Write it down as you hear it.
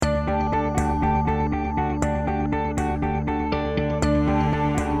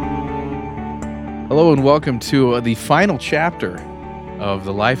Hello and welcome to the final chapter of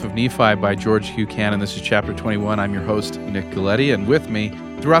The Life of Nephi by George Q. Cannon. This is chapter 21. I'm your host, Nick Galetti, and with me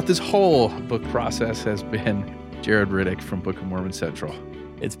throughout this whole book process has been Jared Riddick from Book of Mormon Central.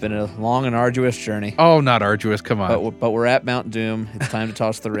 It's been a long and arduous journey. Oh, not arduous. Come on. But we're at Mount Doom. It's time to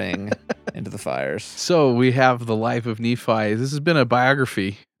toss the ring into the fires. So we have The Life of Nephi. This has been a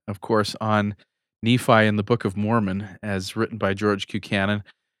biography, of course, on Nephi in the Book of Mormon, as written by George Q. Cannon.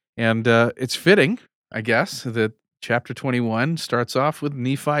 And it's fitting, I guess, that chapter 21 starts off with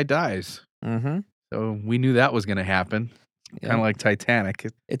Nephi dies. Mm-hmm. So we knew that was going to happen. Kind of like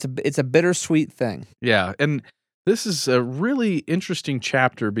Titanic. It's a bittersweet thing. Yeah, and this is a really interesting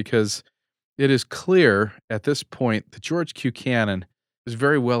chapter because it is clear at this point that George Q. Cannon is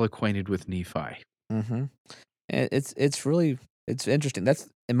very well acquainted with Nephi. Mm-hmm. It's interesting. That's,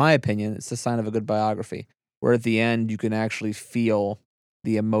 in my opinion, it's a sign of a good biography, where at the end you can actually feel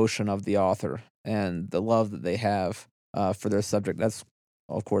the emotion of the author and the love that they have for their subject. That's,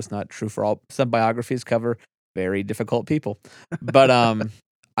 of course, not true for all. Some biographies cover very difficult people. But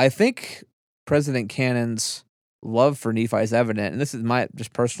I think President Cannon's love for Nephi is evident, and this is my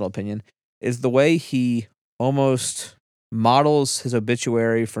just personal opinion, is the way he almost models his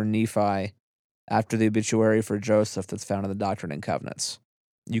obituary for Nephi after the obituary for Joseph that's found in the Doctrine and Covenants.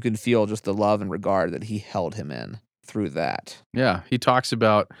 You can feel just the love and regard that he held him in through that. Yeah, he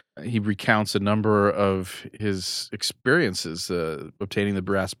recounts a number of his experiences, obtaining the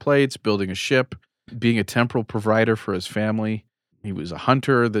brass plates, building a ship, being a temporal provider for his family. He was a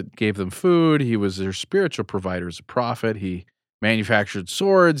hunter that gave them food. He was their spiritual provider as a prophet. He manufactured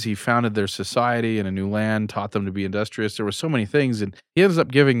swords. He founded their society in a new land, taught them to be industrious. There were so many things. And he ends up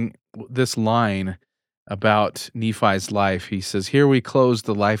giving this line about Nephi's life. He says, "Here we close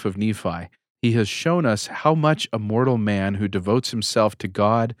the life of Nephi. He has shown us how much a mortal man who devotes himself to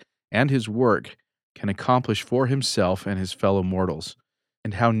God and his work can accomplish for himself and his fellow mortals,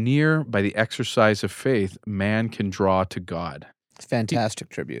 and how near, by the exercise of faith, man can draw to God." It's a fantastic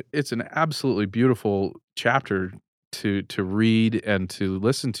tribute. It's an absolutely beautiful chapter to read and to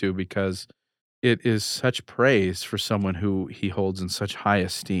listen to because it is such praise for someone who he holds in such high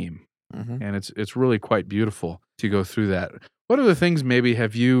esteem. Mm-hmm. And it's really quite beautiful to go through that. What other things maybe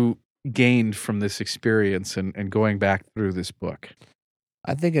have you gained from this experience and going back through this book?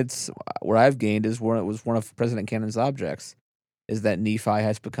 I think it's what I've gained is one of President Cannon's objects is that Nephi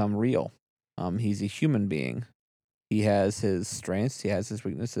has become real. He's a human being. He has his strengths. He has his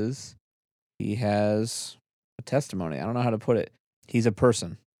weaknesses. He has a testimony. I don't know how to put it. He's a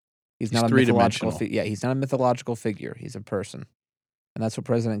person. He's not a mythological figure. Yeah, he's not a mythological figure. He's a person. And that's what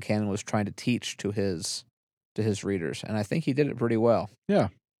President Cannon was trying to teach to his readers. And I think he did it pretty well. Yeah.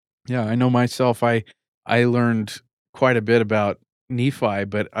 Yeah, I know myself. I learned quite a bit about Nephi,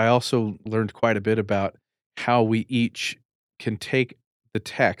 but I also learned quite a bit about how we each can take the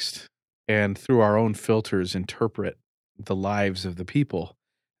text and through our own filters interpret the lives of the people,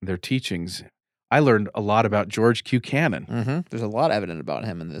 their teachings. I learned a lot about George Q. Cannon. Mm-hmm. There's a lot evident about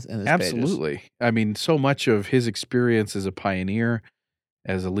him in this Absolutely. pages. I mean, so much of his experience as a pioneer,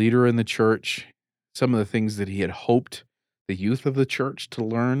 as a leader in the church, some of the things that he had hoped the youth of the church to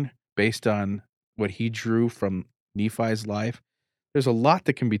learn based on what he drew from Nephi's life. There's a lot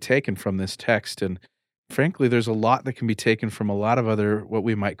that can be taken from this text, and frankly, there's a lot that can be taken from a lot of other what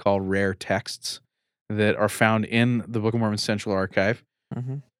we might call rare texts that are found in the Book of Mormon Central Archive.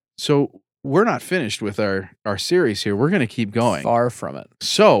 Mm-hmm. So we're not finished with our series here. We're going to keep going. Far from it.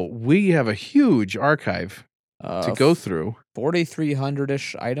 So we have a huge archive to go through.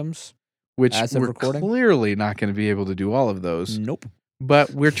 4,300-ish items. Which we're clearly not going to be able to do all of those. Nope.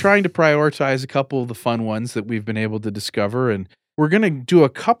 But we're trying to prioritize a couple of the fun ones that we've been able to discover. And we're going to do a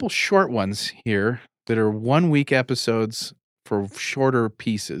couple short ones here that are 1-week episodes for shorter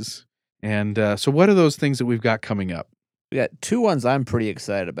pieces. And so what are those things that we've got coming up? We got two ones I'm pretty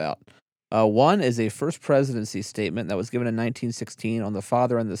excited about. One is a First Presidency statement that was given in 1916 on the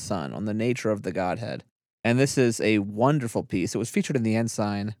Father and the Son, on the nature of the Godhead. And this is a wonderful piece. It was featured in the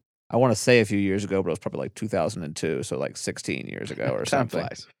Ensign, I want to say a few years ago, but it was probably like 2002, so like 16 years ago or something. Time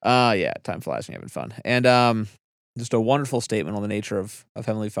flies. Yeah, time flies when you're having fun. And just a wonderful statement on the nature of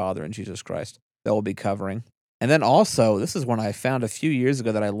Heavenly Father and Jesus Christ that we'll be covering. And then also, this is one I found a few years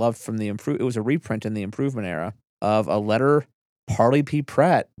ago that I loved from the it was a reprint in the Improvement era of a letter Parley P.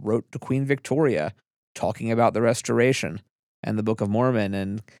 Pratt wrote to Queen Victoria talking about the Restoration and the Book of Mormon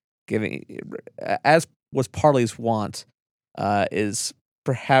and giving, as was Parley's wont, is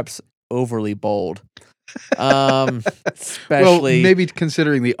perhaps overly bold. Especially well, maybe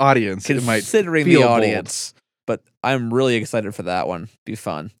considering the audience, it might feel but I'm really excited for that one. Be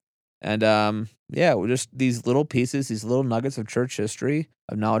fun. And yeah, we're just these little pieces, these little nuggets of church history,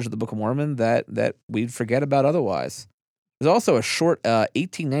 of knowledge of the Book of Mormon that we'd forget about otherwise. There's also a short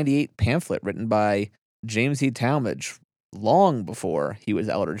 1898 pamphlet written by James E. Talmage, long before he was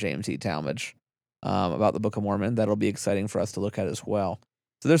Elder James E. Talmage, about the Book of Mormon. That'll be exciting for us to look at as well.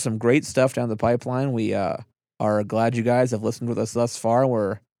 So there's some great stuff down the pipeline. We are glad you guys have listened with us thus far.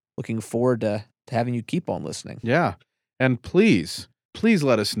 We're looking forward to having you keep on listening. Yeah. And please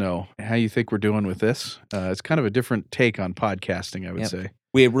let us know how you think we're doing with this. It's kind of a different take on podcasting, I would say.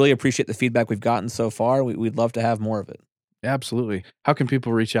 We really appreciate the feedback we've gotten so far. We'd love to have more of it. Absolutely. How can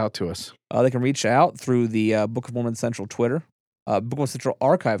people reach out to us? They can reach out through the Book of Mormon Central Twitter, Book of Mormon Central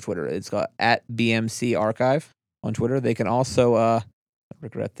Archive Twitter. It's at BMC Archive on Twitter. They can also, I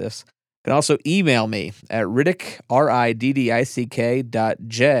regret this, can also email me at Riddick, RIDDICK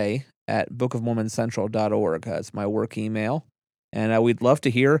j @bookofmormoncentral.org. That's my work email. And we'd love to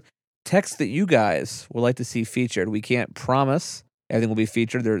hear texts that you guys would like to see featured. We can't promise everything will be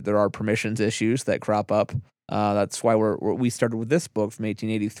featured. There are permissions issues that crop up. That's why we started with this book from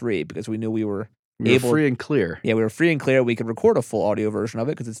 1883, because we knew we were free and clear. Yeah, we were free and clear. We could record a full audio version of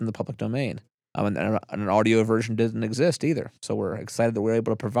it because it's in the public domain. And an audio version didn't exist either. So we're excited that we're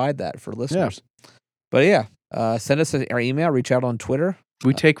able to provide that for listeners. Yeah. But yeah, send us our email, reach out on Twitter.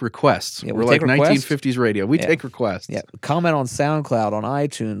 We take requests. Yeah, we're like 1950s radio. We take requests. Yeah. Comment on SoundCloud, on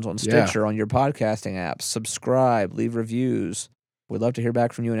iTunes, on Stitcher, on your podcasting apps. Subscribe, leave reviews. We'd love to hear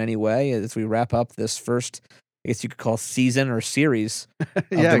back from you in any way as we wrap up this first, I guess you could call season or series of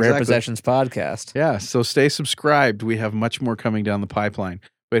the Rare Possessions podcast. Yeah, so stay subscribed. We have much more coming down the pipeline.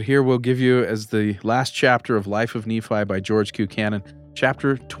 But here we'll give you, as the last chapter of Life of Nephi by George Q. Cannon,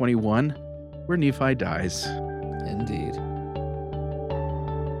 chapter 21, where Nephi dies. Indeed.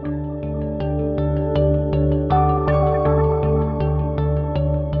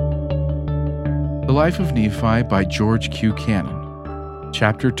 The Life of Nephi by George Q. Cannon,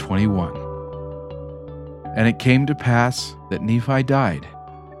 chapter 21. And it came to pass that Nephi died.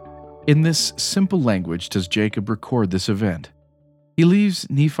 In this simple language does Jacob record this event. He leaves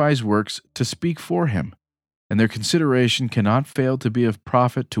Nephi's works to speak for him, and their consideration cannot fail to be of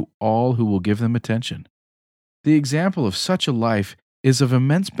profit to all who will give them attention. The example of such a life is of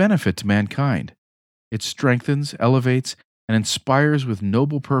immense benefit to mankind. It strengthens, elevates, and inspires with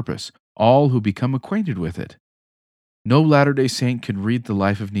noble purpose all who become acquainted with it. No Latter-day Saint can read the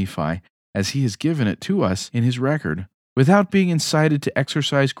life of Nephi, as he has given it to us in his record, without being incited to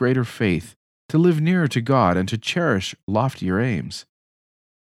exercise greater faith, to live nearer to God, and to cherish loftier aims.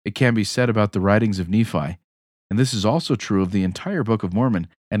 It can be said about the writings of Nephi, and this is also true of the entire Book of Mormon,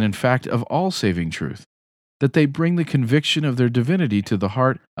 and in fact of all saving truth, that they bring the conviction of their divinity to the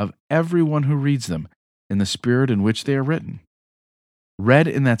heart of everyone who reads them in the spirit in which they are written. Read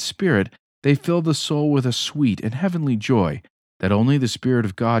in that spirit, they fill the soul with a sweet and heavenly joy that only the Spirit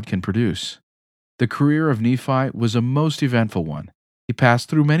of God can produce. The career of Nephi was a most eventful one. He passed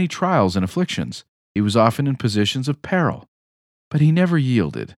through many trials and afflictions. He was often in positions of peril. But he never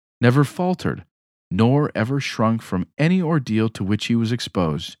yielded, never faltered, nor ever shrunk from any ordeal to which he was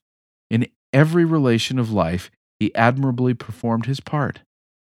exposed. In every relation of life, he admirably performed his part.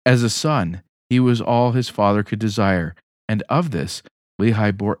 As a son, he was all his father could desire, and of this,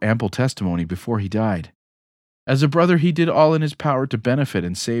 Lehi bore ample testimony before he died. As a brother, he did all in his power to benefit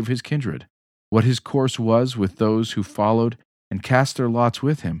and save his kindred. What his course was with those who followed and cast their lots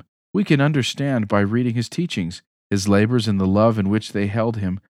with him, we can understand by reading his teachings, his labors and the love in which they held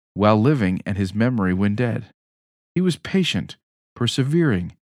him while living and his memory when dead. He was patient,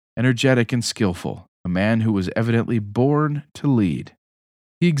 persevering, energetic, and skillful, a man who was evidently born to lead.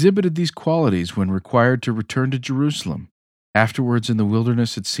 He exhibited these qualities when required to return to Jerusalem. Afterwards in the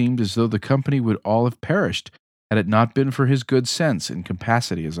wilderness it seemed as though the company would all have perished had it not been for his good sense and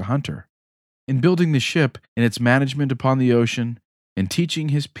capacity as a hunter. In building the ship, in its management upon the ocean, in teaching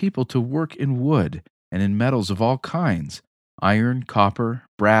his people to work in wood and in metals of all kinds, iron, copper,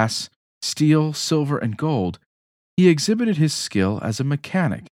 brass, steel, silver, and gold, he exhibited his skill as a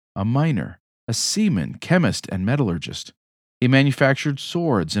mechanic, a miner, a seaman, chemist, and metallurgist. He manufactured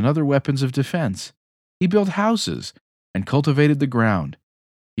swords and other weapons of defense. He built houses and cultivated the ground.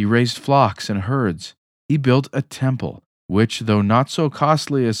 He raised flocks and herds. He built a temple, which, though not so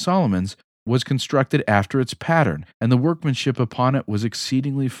costly as Solomon's, was constructed after its pattern, and the workmanship upon it was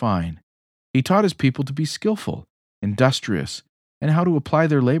exceedingly fine. He taught his people to be skillful, industrious, and how to apply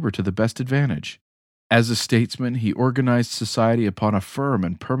their labor to the best advantage. As a statesman, he organized society upon a firm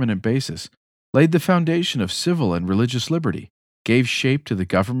and permanent basis, laid the foundation of civil and religious liberty, gave shape to the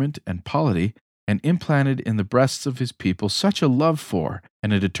government and polity, and implanted in the breasts of his people such a love for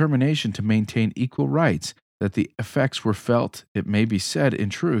and a determination to maintain equal rights that the effects were felt, it may be said in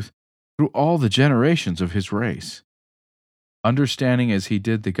truth, through all the generations of his race. Understanding as he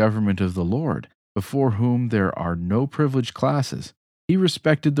did the government of the Lord, before whom there are no privileged classes, he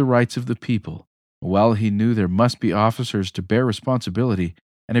respected the rights of the people. While he knew there must be officers to bear responsibility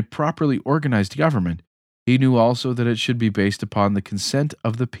and a properly organized government, he knew also that it should be based upon the consent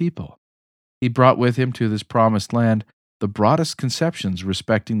of the people. He brought with him to this promised land the broadest conceptions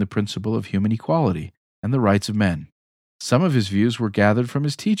respecting the principle of human equality and the rights of men. Some of his views were gathered from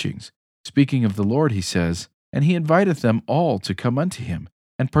his teachings. Speaking of the Lord, he says, "And he inviteth them all to come unto him,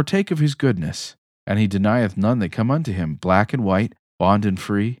 and partake of his goodness. And he denieth none that come unto him, black and white, bond and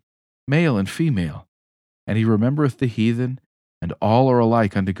free, male and female. And he remembereth the heathen, and all are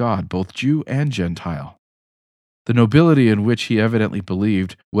alike unto God, both Jew and Gentile." The nobility in which he evidently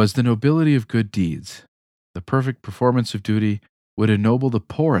believed was the nobility of good deeds. The perfect performance of duty would ennoble the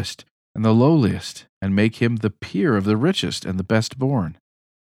poorest and the lowliest, and make him the peer of the richest and the best born.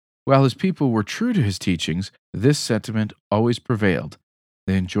 While his people were true to his teachings, this sentiment always prevailed.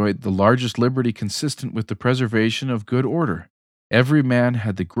 They enjoyed the largest liberty consistent with the preservation of good order. Every man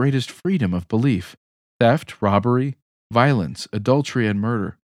had the greatest freedom of belief. Theft, robbery, violence, adultery, and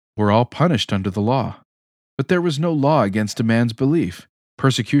murder were all punished under the law. But there was no law against a man's belief.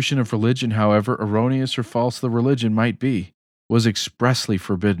 Persecution of religion, however erroneous or false the religion might be, was expressly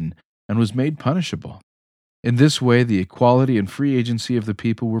forbidden and was made punishable. In this way, the equality and free agency of the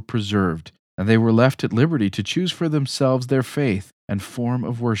people were preserved, and they were left at liberty to choose for themselves their faith and form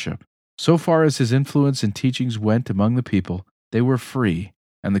of worship. So far as his influence and teachings went among the people, they were free,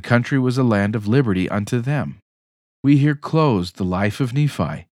 and the country was a land of liberty unto them. We here close the life of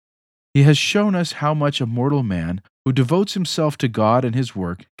Nephi. He has shown us how much a mortal man who devotes himself to God and his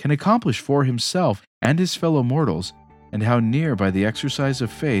work can accomplish for himself and his fellow mortals, and how near by the exercise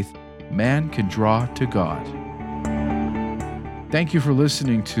of faith man can draw to God. Thank you for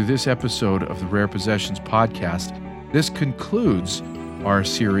listening to this episode of the Rare Possessions podcast. This concludes our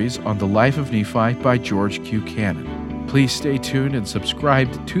series on the life of Nephi by George Q. Cannon. Please stay tuned and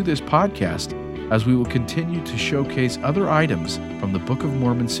subscribe to this podcast as we will continue to showcase other items from the Book of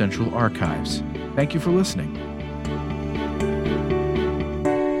Mormon Central Archives. Thank you for listening.